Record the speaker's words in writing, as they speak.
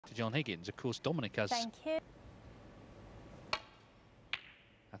to John Higgins. Of course, Dominic has... Thank you.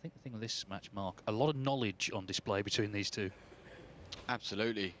 I think the thing with this match, Mark, a lot of knowledge on display between these two.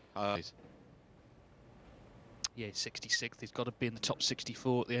 Absolutely. Yeah, 66th. He's got to be in the top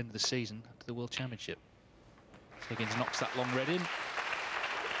 64 at the end of the season after the World Championship. Higgins knocks that long red in.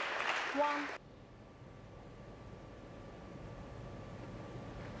 1.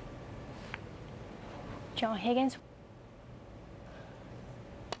 John Higgins.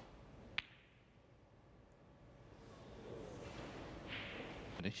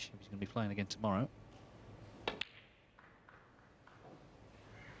 Finish if he's going to be playing again tomorrow.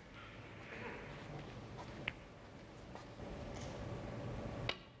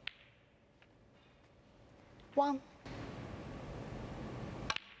 One.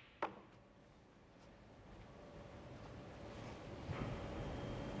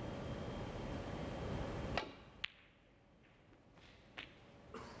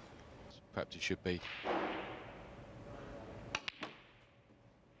 Perhaps it should be.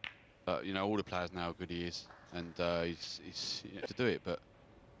 But you know, all the players know how good he is, and he's you know, to do it. But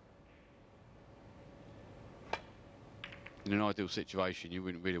in an ideal situation, you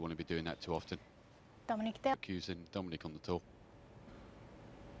wouldn't really want to be doing that too often. Dominic there. Accusing Dominic on the tour.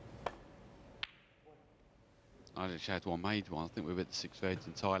 I actually had one made one. I think we were at the 6th Reds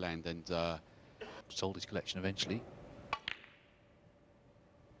in Thailand, and sold his collection eventually.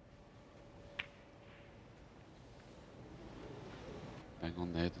 Hang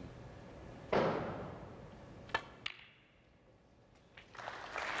on there.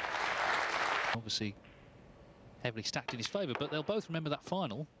 Obviously heavily stacked in his favour, but they'll both remember that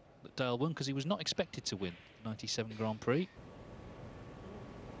final that Dale won, because he was not expected to win the 97 Grand Prix.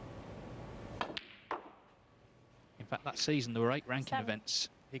 In fact, that season there were 8 ranking events.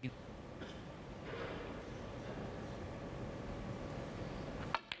 Higgins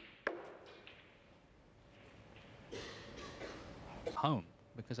home,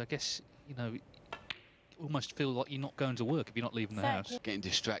 because I guess, you know, almost feel like you're not going to work if you're not leaving the house. Getting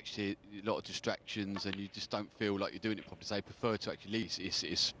distracted, a lot of distractions, and you just don't feel like you're doing it properly. So they prefer to actually leave.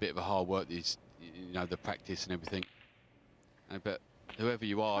 It's a bit of a hard work, you know, the practice and everything. But whoever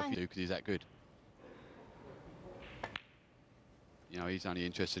you are, if you do, because he's that good. You know, he's only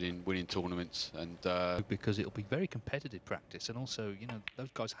interested in winning tournaments, and because it'll be very competitive practice, and also, you know, those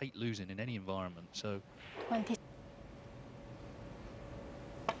guys hate losing in any environment. So 20.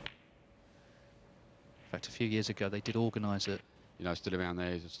 in fact, a few years ago, they did organise it. You know, still around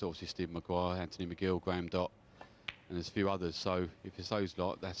there is obviously Steve Maguire, Anthony McGill, Graham Dott, and there's a few others. So if it's those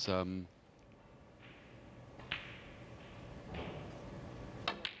lot, that's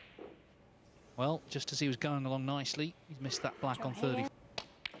well, just as he was going along nicely, he's missed that black on 30.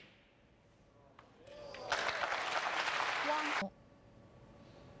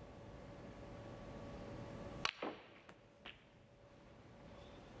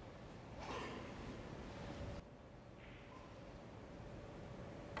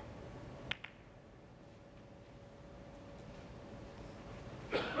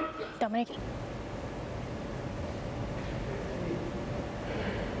 Dominic.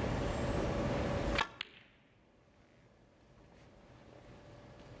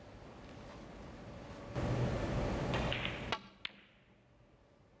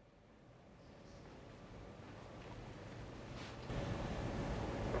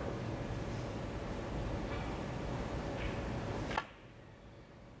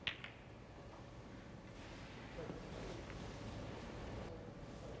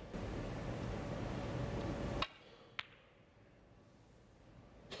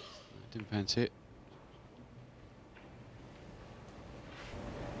 didn't fancy it.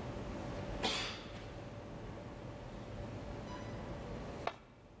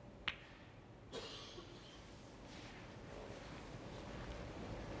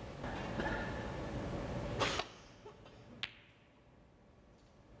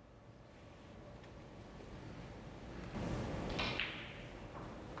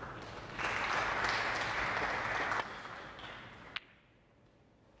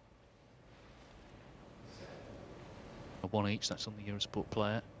 One each, that's on the Eurosport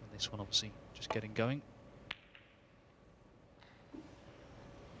player, and this one obviously just getting going.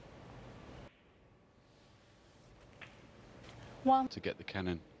 One. To get the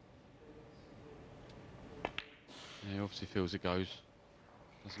cannon. Yeah, he obviously feels it goes.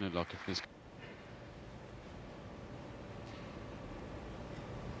 Doesn't look like if there's...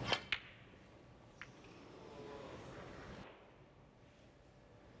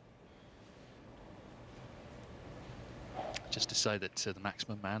 Just to say that the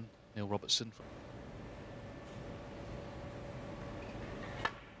maximum man, Neil Robertson,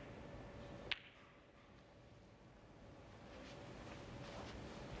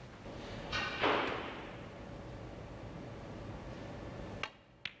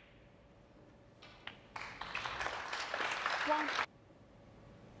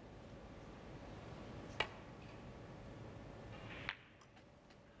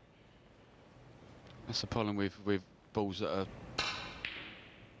 That's the problem with balls that are.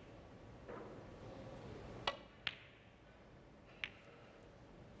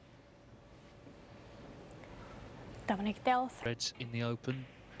 Dominic Delth. Reds in the open,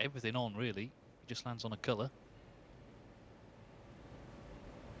 everything on really. He just lands on a colour.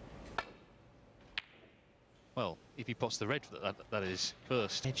 Well, if he pots the red, that is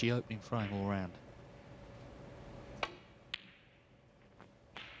first. Edgy opening frame all round.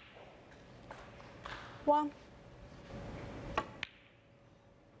 One.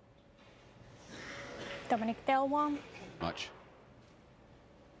 Dominic Del one. Much.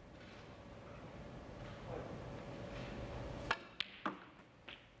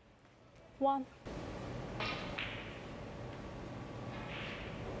 One.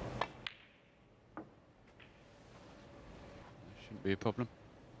 Shouldn't be a problem.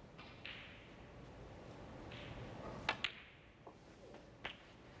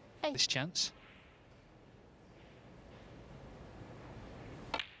 Hey. This chance.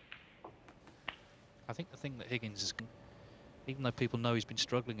 I think the thing that Higgins is, even though people know he's been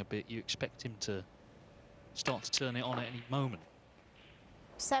struggling a bit, you expect him to start to turn it on at any moment.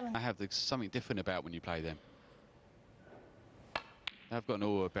 7. I have something different about when you play them. They've got an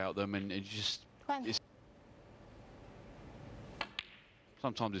aura about them, and it just 20.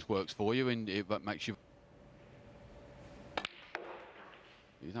 sometimes this works for you, and it makes you.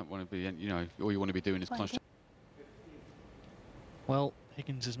 You don't want to be, you know, all you want to be doing is 20. constant. Well,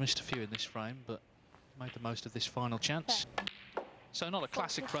 Higgins has missed a few in this frame, but made the most of this final chance. So not a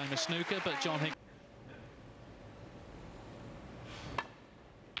classic frame of snooker, but John Higgins.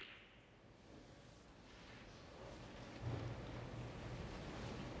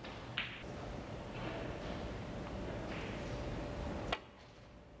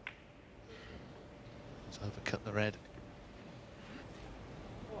 Overcut the red.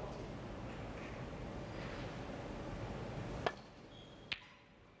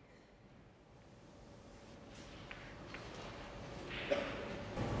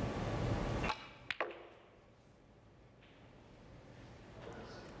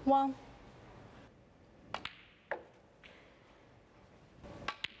 One.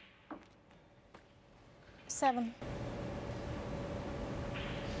 Seven.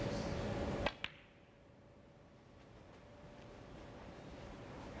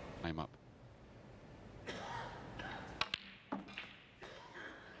 Name up.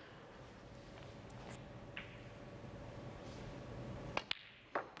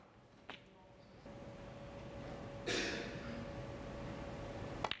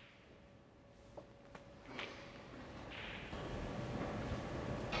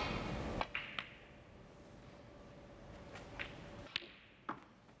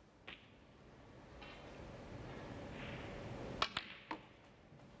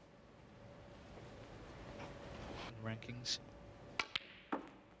 Rankings.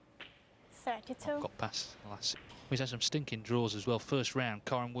 32. Got past the last. He's had some stinking draws as well. First round,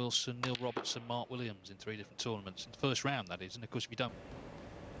 Corin Wilson, Neil Robertson, Mark Williams in 3 different tournaments. In the first round, that is. And of course, if you don't.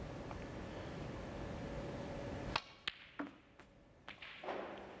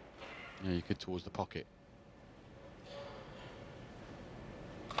 Yeah, you could towards the pocket.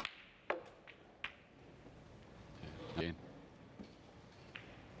 Yeah,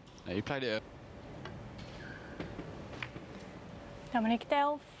 he played it. Dominic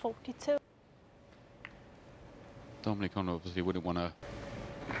Del 42. Dominic obviously wouldn't want to.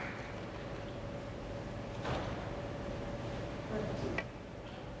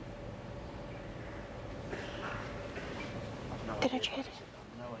 Did I hit it?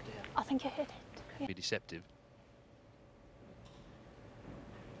 No idea. I think I hit it. Yeah. Be deceptive.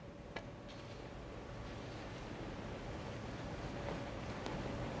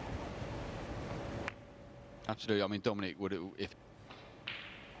 Absolutely. I mean, Dominic would if.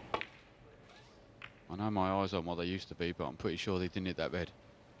 I know my eyes aren't what they used to be, but I'm pretty sure they didn't hit that red.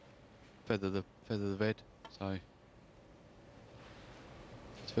 Feather the red. So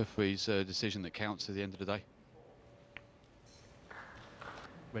it's referee's decision that counts at the end of the day.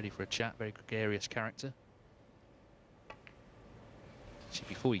 Ready for a chat. Very gregarious character. See,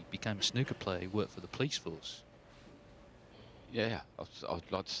 before he became a snooker player, he worked for the police force. Yeah,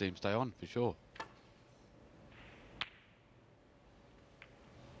 I'd like to see him stay on for sure.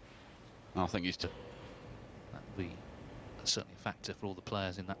 I think he's. That would be certainly a factor for all the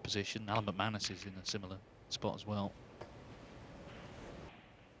players in that position. Alan McManus is in a similar spot as well.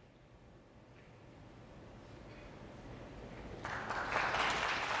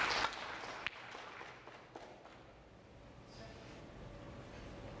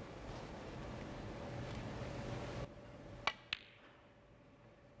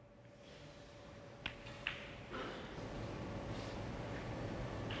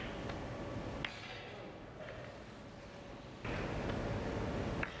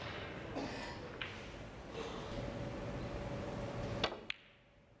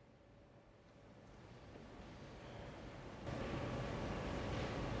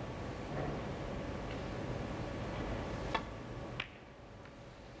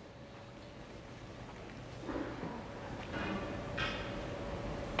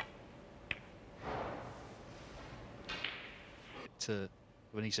 of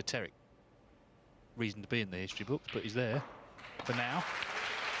an esoteric reason to be in the history books, but he's there for now.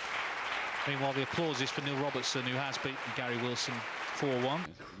 Meanwhile, the applause is for Neil Robertson, who has beaten Gary Wilson 4-1.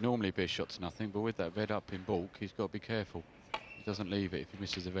 Normally be a shot to nothing, but with that red up in bulk, he's got to be careful. He doesn't leave it if he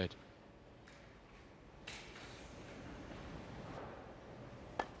misses the red.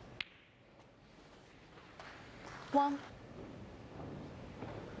 One.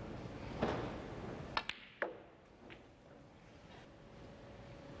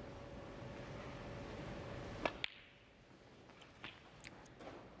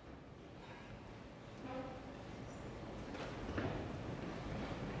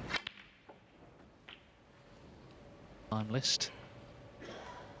 Time list.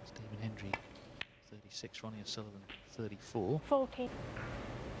 Stephen Hendry, 36. Ronnie O'Sullivan, 34. 40.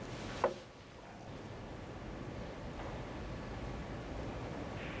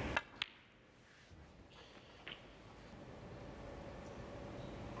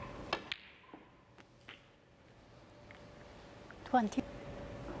 $20.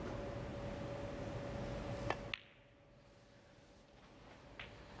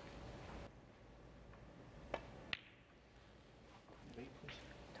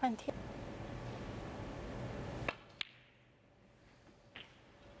 $20.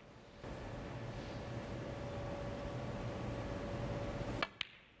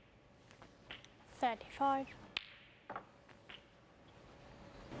 $35.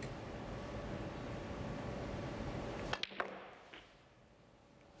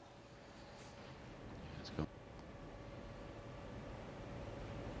 Let's go.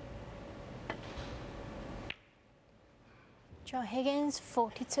 Joe Higgins,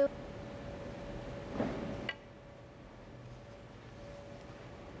 42.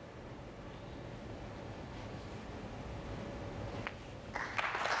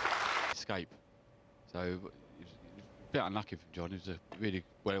 Escape. So it's a bit unlucky from John. It was a really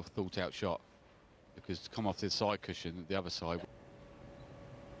well thought out shot, because to come off the side cushion, the other side.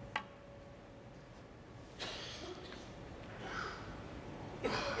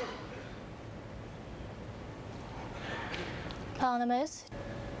 Panama's.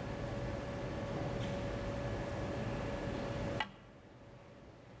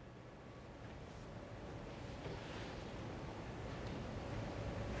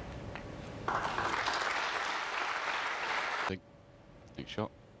 Next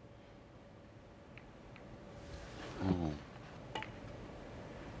shot. Oh.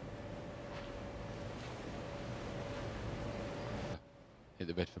 Hit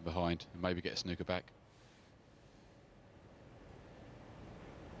the red from behind and maybe get a snooker back.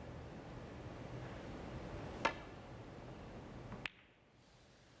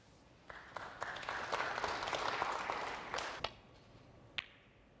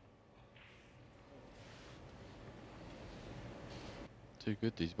 Too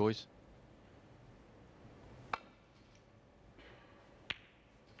good, these boys.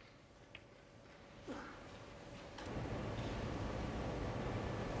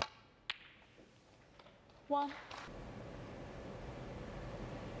 One.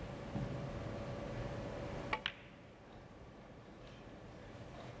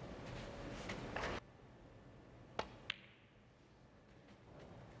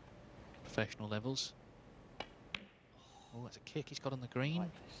 Professional levels. Oh, that's a kick he's got on the green.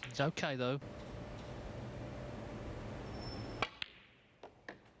 He's okay, though.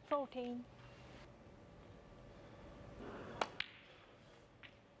 14.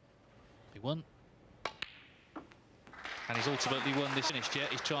 He won. And he's ultimately won this finished yet.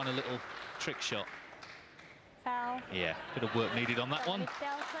 He's trying a little trick shot. Foul. Yeah, bit of work needed on that one. Dominic Dale,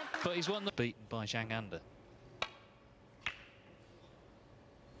 20. But he's won the beaten by Zhang Anda.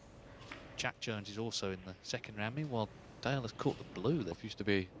 Jack Jones is also in the second round. Meanwhile, Dale has caught the blue. That used to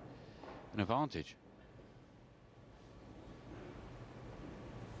be an advantage.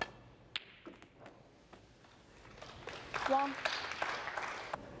 One.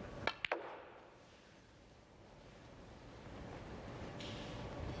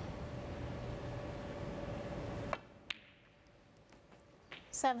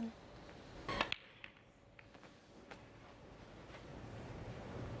 Seven.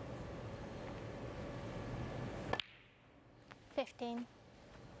 15.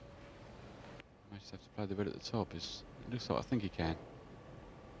 Might just have to play the red at the top. It looks like I think he can.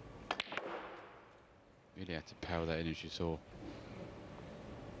 Really had to power that in, as you saw.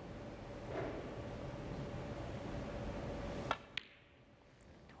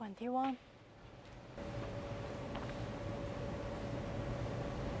 $21.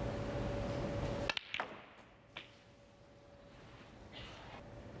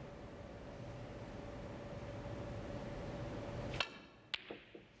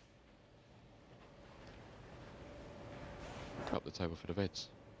 over for the Reds.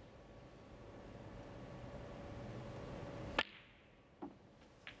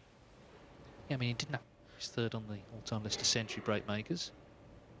 Yeah, I mean, he didn't have his third on the all-time list of century break makers.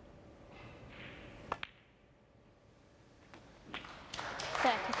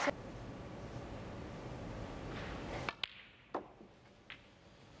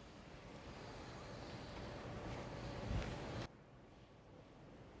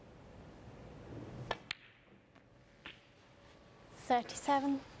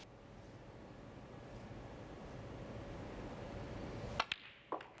 $37.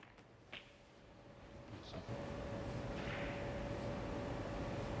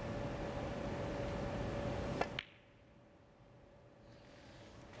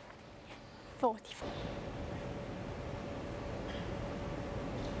 $44.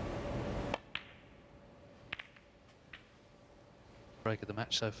 Break of the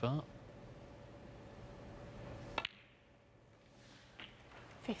match so far.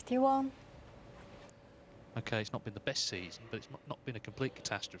 51. Okay, it's not been the best season, but it's not been a complete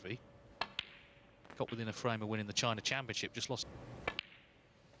catastrophe. Got within a frame of winning the China Championship, just lost.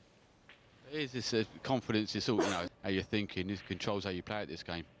 It is this confidence, it's all, you know, how you're thinking, it controls how you play at this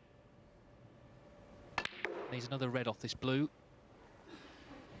game. Needs another red off this blue.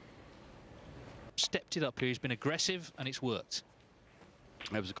 Stepped it up here, he's been aggressive and it's worked.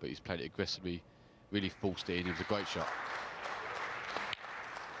 That was he's played it aggressively, really forced it in, it was a great shot.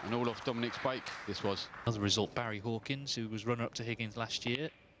 And all off Dominic's break, this was. Another result, Barry Hawkins, who was runner-up to Higgins last year.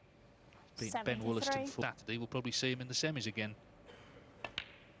 Beat Ben 73. Wollaston for Saturday. We'll probably see him in the semis again.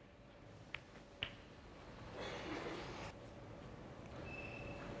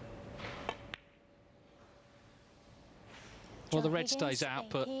 Well, the red stays out,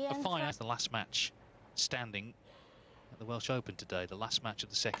 but a fine as the last match standing at the Welsh Open today, the last match of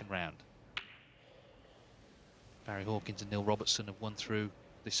the second round. Barry Hawkins and Neil Robertson have won through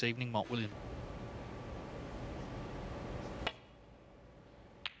this evening. Mark Williams.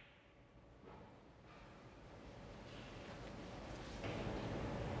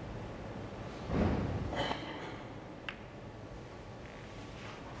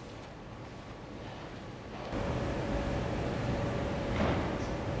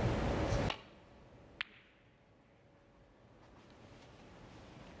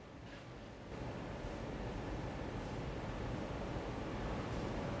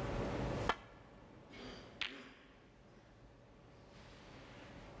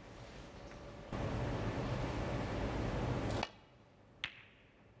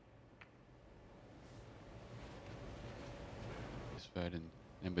 Third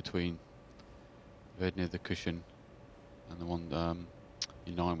in between, red near the cushion, and the one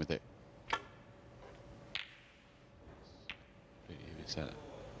in line with it.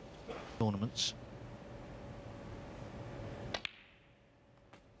 Tournaments.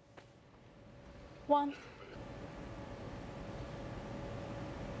 One.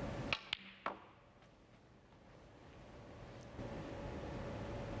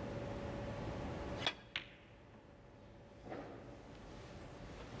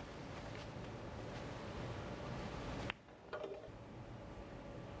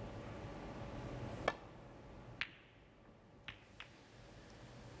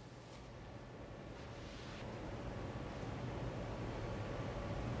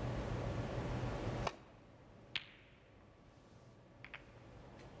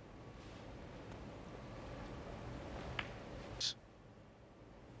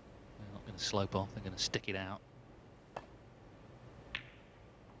 They're not going to slope off, they're going to stick it out.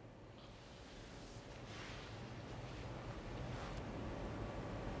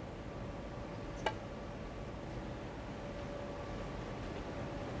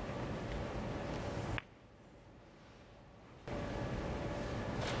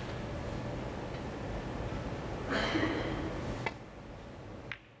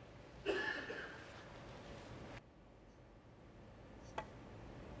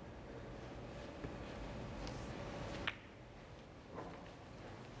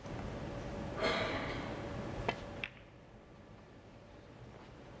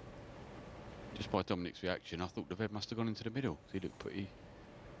 Just by Dominic's reaction, I thought the red must have gone into the middle. He looked pretty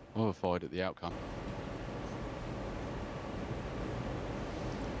horrified at the outcome.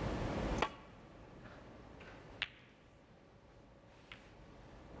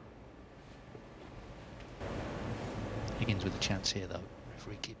 Higgins with a chance here, though.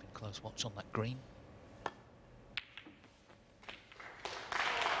 Referee keeping close watch on that green.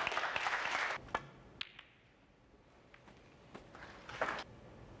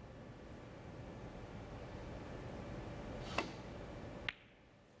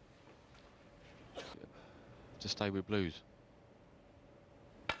 To stay with blues.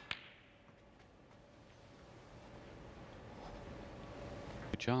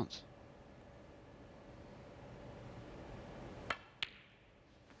 chance.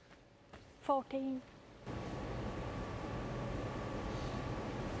 Fourteen.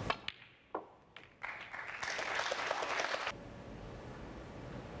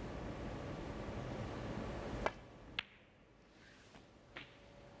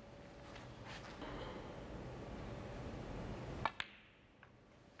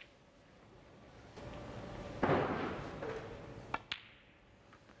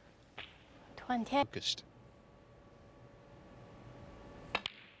 Focused.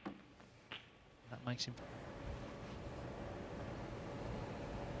 That makes him.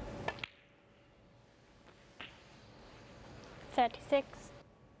 $36.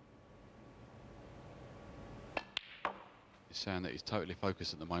 He's saying that he's totally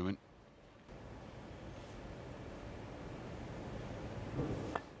focused at the moment.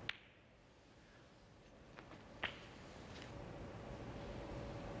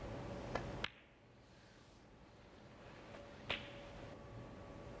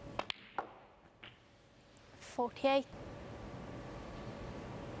 $48.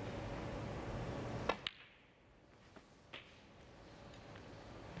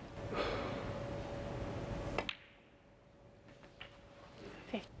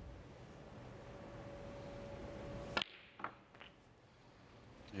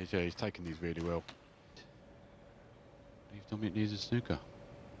 Yeah, he's taking these really well. Leave Dominic needs a snooker.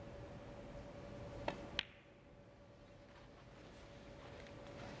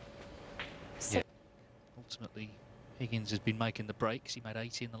 Yeah. Ultimately, Higgins has been making the breaks. He made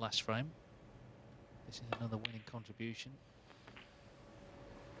 80 in the last frame. This is another winning contribution.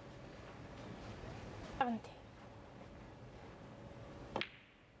 70.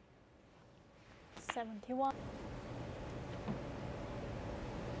 71.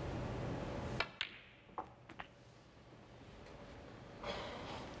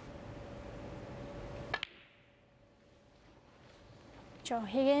 Joe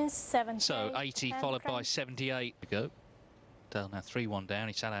Higgins, 78. So 80 followed by 78 to go. Dale now 3-1 down.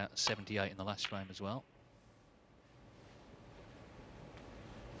 He sat out at 78 in the last frame as well.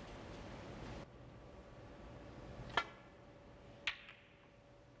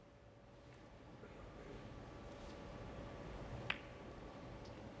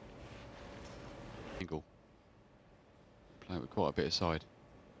 Angle. Playing with quite a bit of side.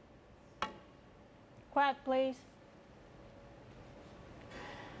 Quiet, please.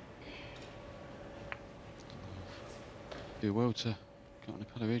 Do well to get on the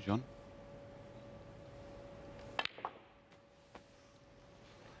colour edge on.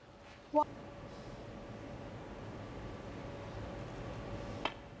 What?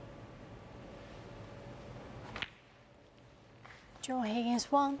 Joe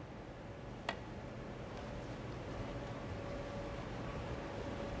Higgins, 1.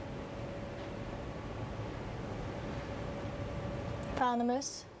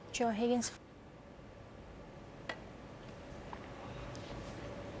 Anonymous, Joe Higgins.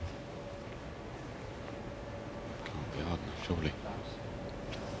 Can't be hard enough, surely.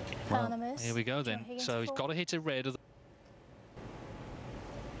 Well, Anonymous, here we go Joe then. Higgins, So he's 4. got to hit a red.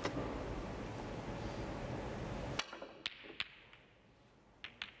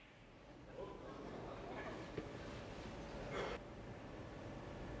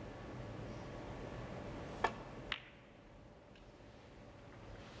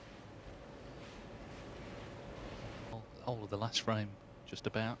 Whole of the last frame, just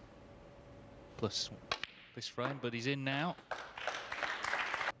about. Plus this frame, but he's in now.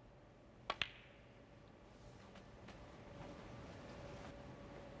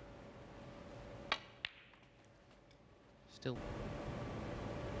 Still.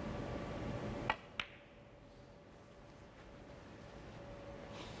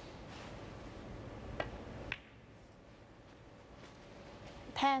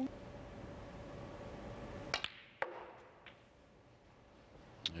 Pen.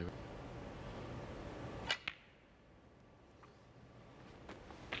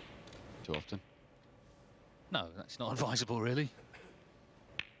 Too often. No, that's not advisable, really.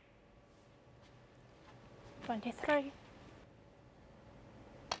 23.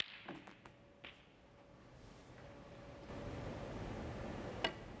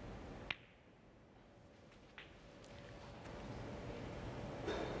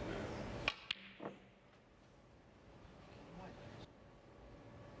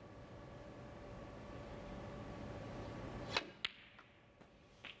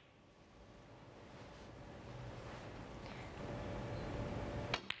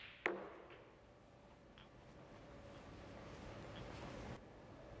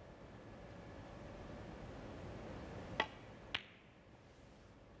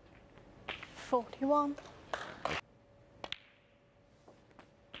 41.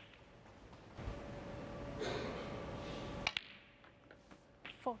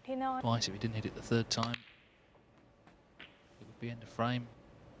 49. Twice, if he didn't hit it the third time, it would be end of frame.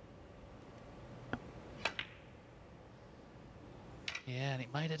 Yeah, and it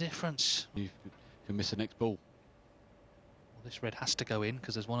made a difference. You can miss the next ball. Well, this red has to go in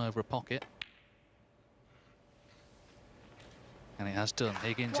because there's one over a pocket. And it has done.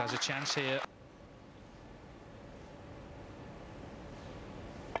 Higgins has a chance here.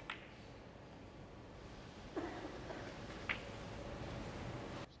 So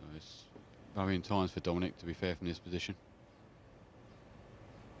it's varying times for Dominic, to be fair, from this position.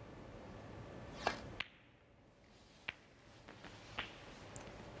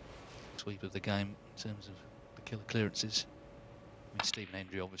 Sweep of the game in terms of the killer clearances. I mean, Stephen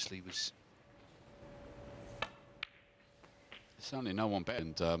Hendry obviously was. There's certainly no one better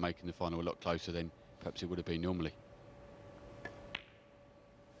and making the final a lot closer than perhaps it would have been normally.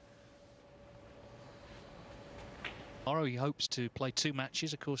 Tomorrow he hopes to play 2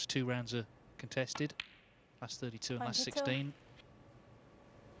 matches. Of course, 2 rounds are contested. Last 32 and last 16.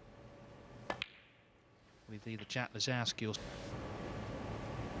 With either Jack Lazowski or.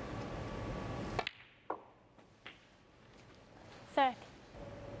 Third.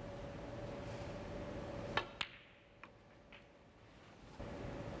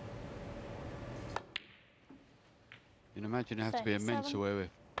 You can imagine it has to be 37. immense where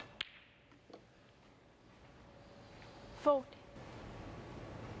 40.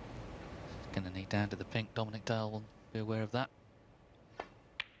 Going to need down to the pink. Dominic Dale will be aware of that.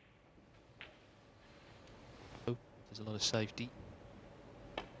 Oh, there's a lot of safety.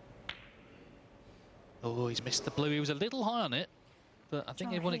 Oh, he's missed the blue. He was a little high on it, but I think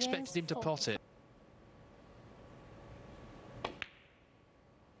John everyone Higgins, expected him to pot it.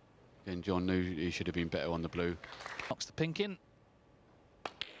 again John knew he should have been better on the blue. Knocks the pink in,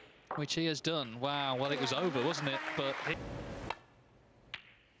 which he has done. Wow, well, it was over, wasn't it? But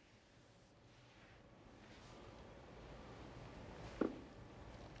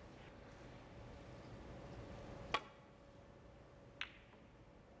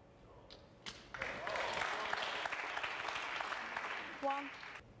One.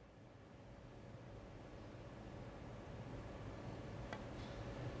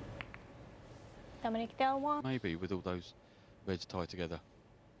 Dominic Dale 1. Maybe with all those reds tied together.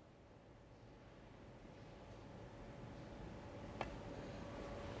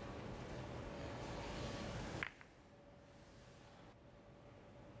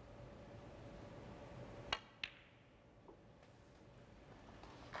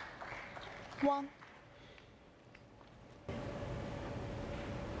 One.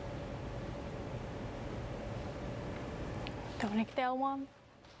 Dominic Dale 1.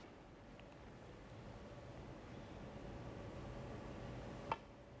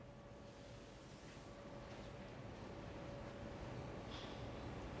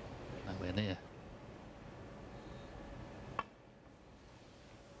 nowhere near.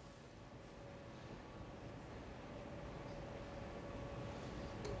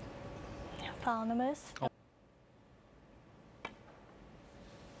 Farnhamers. Oh.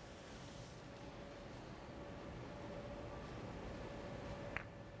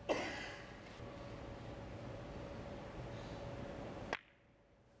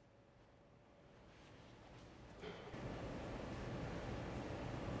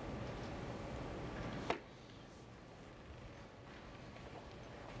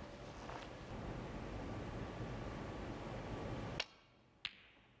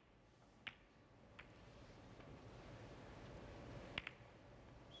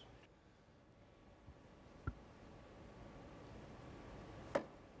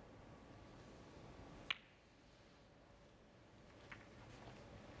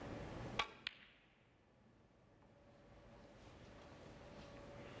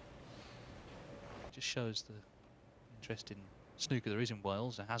 Just shows the interest in snooker there is in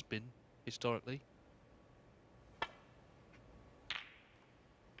Wales. There has been historically.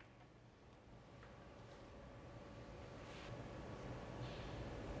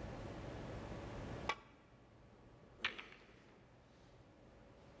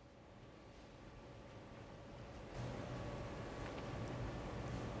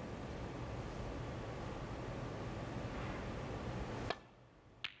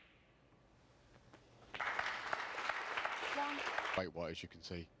 Great white, as you can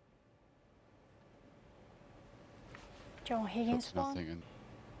see. John Higgins Shots 1. nothing and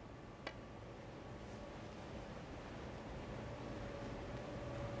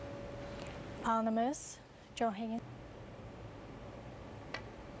Farnhamers. John Higgins.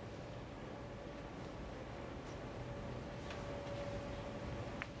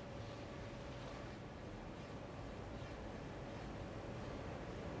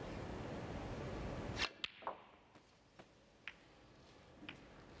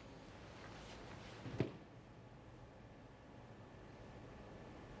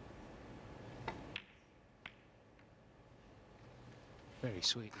 Very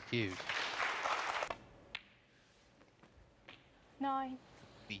sweetly cued. 9.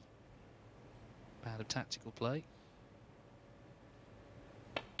 Bad of tactical play.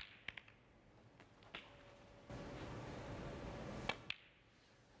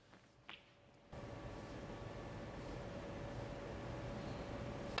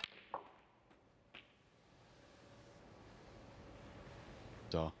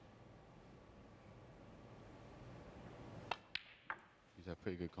 He's had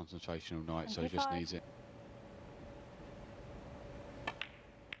pretty good concentration all night, so he just 25. needs it.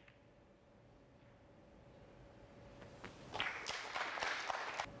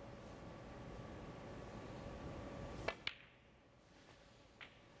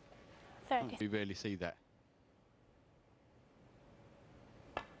 We rarely see that.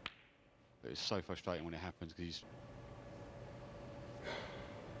 But it's so frustrating when it happens because he's...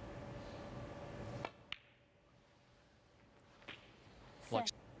 Like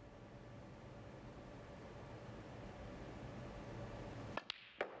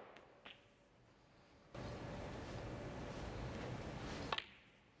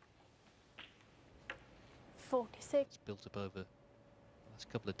 46. it's built up over the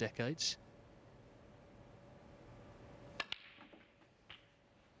last couple of decades.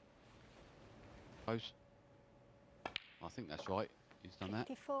 Close. I think that's right. He's done that.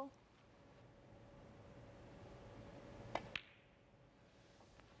 54.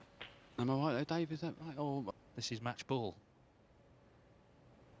 Am I right there, Dave? Is that right? Oh, This is match ball.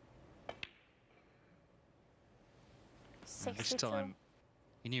 And this 62. time,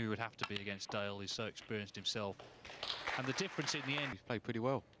 he knew he would have to be against Dale. He's so experienced himself. And the difference in the end... he's played pretty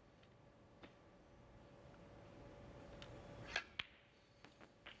well.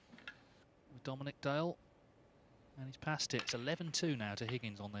 with Dominic Dale. And he's passed it. It's 11-2 now to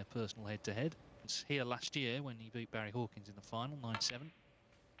Higgins on their personal head-to-head. It's here last year when he beat Barry Hawkins in the final, 9-7.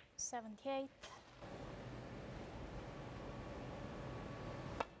 78.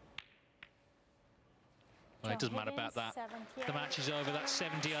 Well, it doesn't matter about that. The match is over. That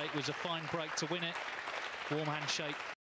 78 was a fine break to win it. Warm handshake